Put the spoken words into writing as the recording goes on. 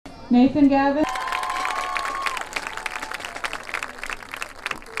Nathan Gavin.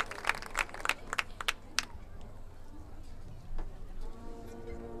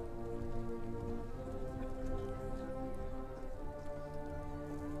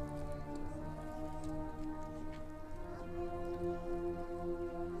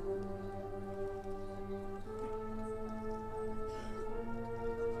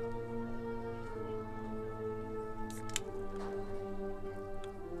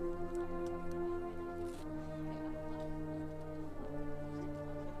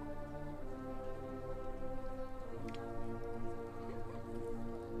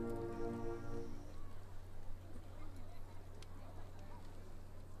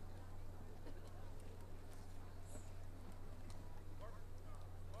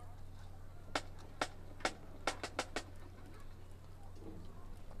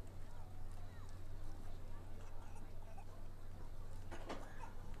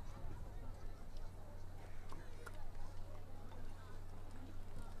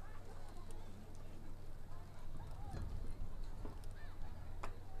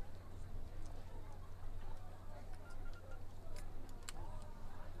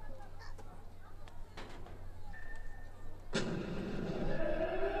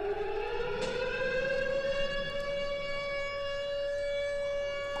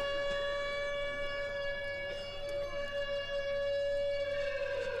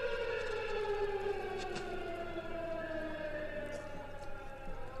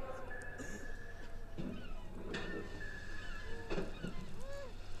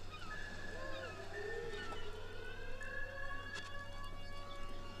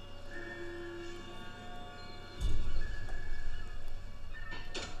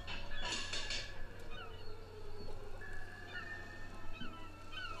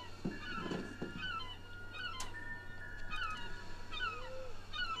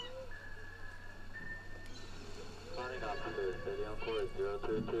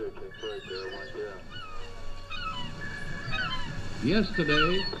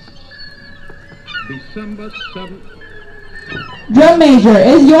 Yesterday, December 7th. Drum major,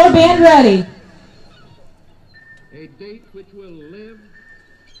 is your band ready? A date which will live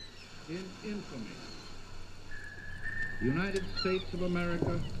in infamy. The United States of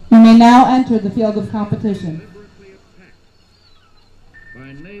America. You may now enter the field of competition. Deliberately attacked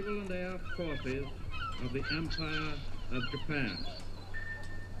by naval and air forces of the Empire of Japan.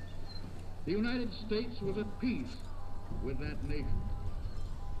 The United States was at peace with that nation,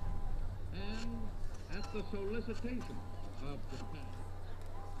 and at the solicitation of Japan.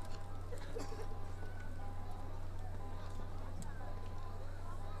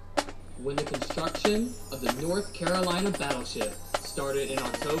 When the construction of the North Carolina battleship started in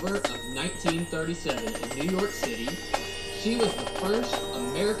October of 1937 in New York City, she was the first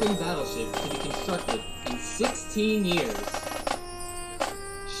American battleship to be constructed in 16 years.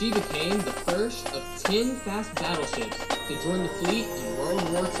 She became the first of 10 fast battleships to join the fleet in World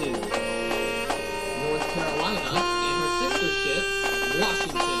War II. North Carolina and her sister ship,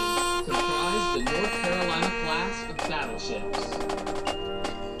 Washington, comprised the North Carolina class of battleships.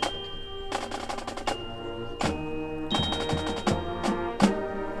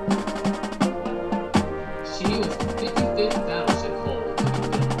 She was the 55th battleship hull to be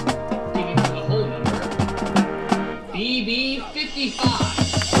built, giving her the hull number BB-55.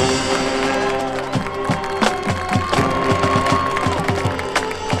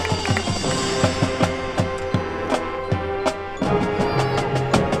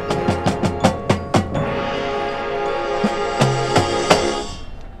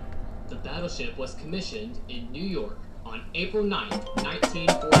 The battleship was commissioned in New York on April 9,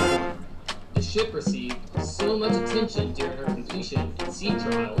 1941. The ship received so much attention during her completion and sea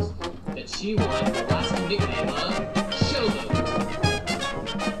trials that she won the lasting nickname of Showboat.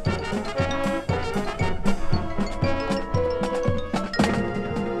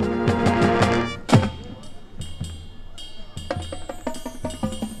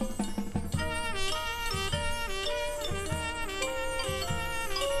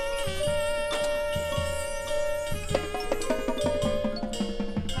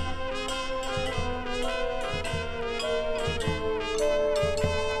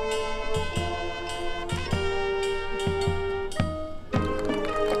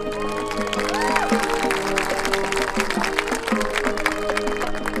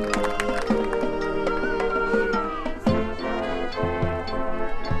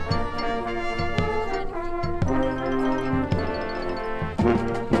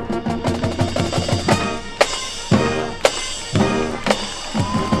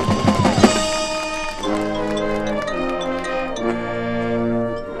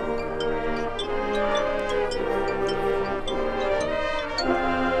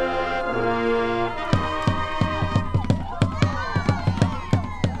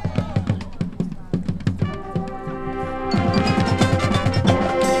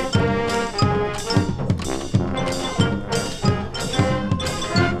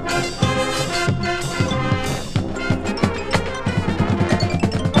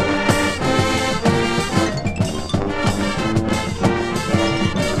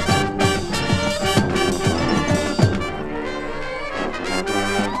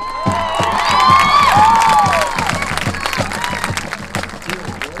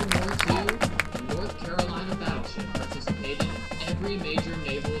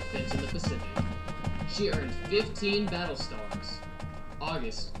 naval offense in the Pacific. She earned 15 battle stars.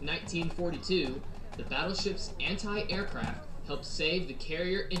 August 1942, the battleship's anti-aircraft helped save the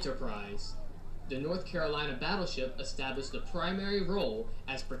carrier Enterprise. The North Carolina battleship established a primary role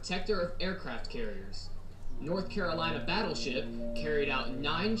as protector of aircraft carriers. North Carolina battleship carried out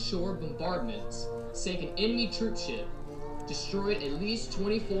 9 shore bombardments, sank an enemy troop ship, destroyed at least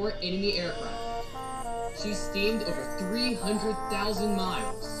 24 enemy aircraft. She steamed over 300,000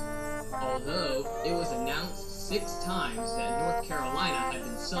 miles. Although it was announced 6 times that North Carolina had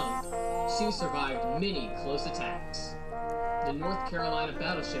been sunk, she survived many close attacks. The North Carolina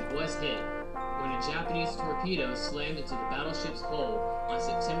battleship was hit when a Japanese torpedo slammed into the battleship's hull on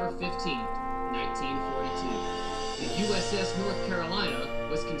September 15, 1942. The USS North Carolina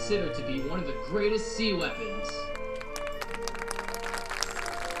was considered to be one of the greatest sea weapons.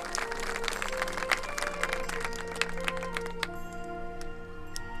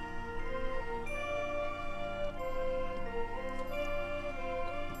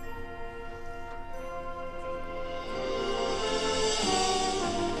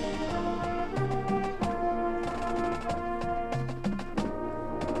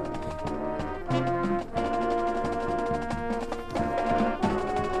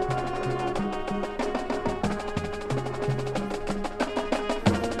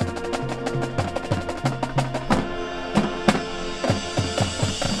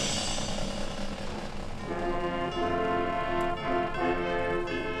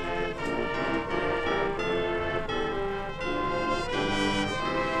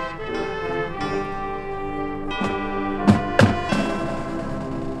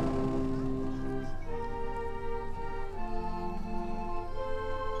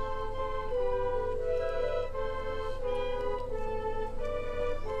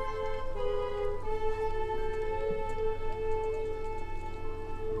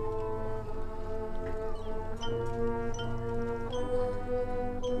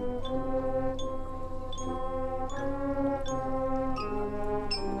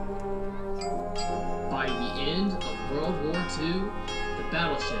 By the end of World War II, the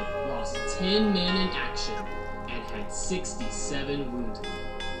battleship lost 10 men in action and had 67 wounded.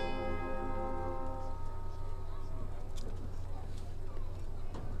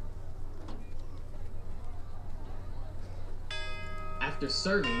 After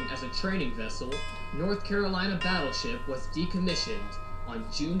serving as a training vessel, North Carolina battleship was decommissioned on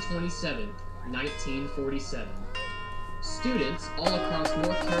June 27, 1947. Students all across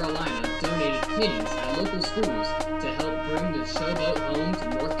North Carolina donated pennies at local schools to help bring the Showboat home to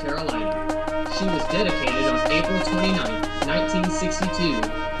North Carolina. She was dedicated on April 29, 1962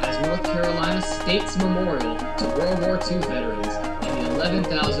 as North Carolina State's Memorial to World War II veterans and the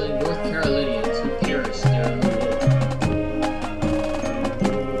 11,000 North Carolinians who perished during the war.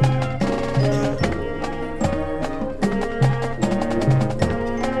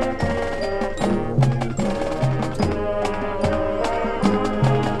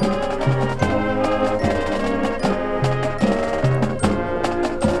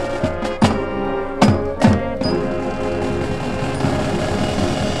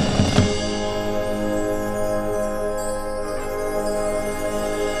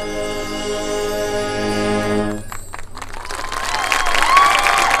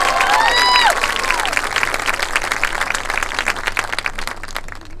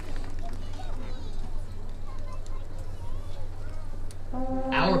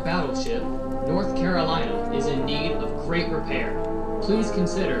 Our battleship, North Carolina, is in need of great repair. Please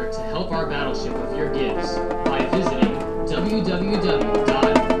consider to help our battleship with your gifts by visiting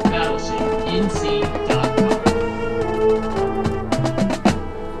www.battleshipnc.com.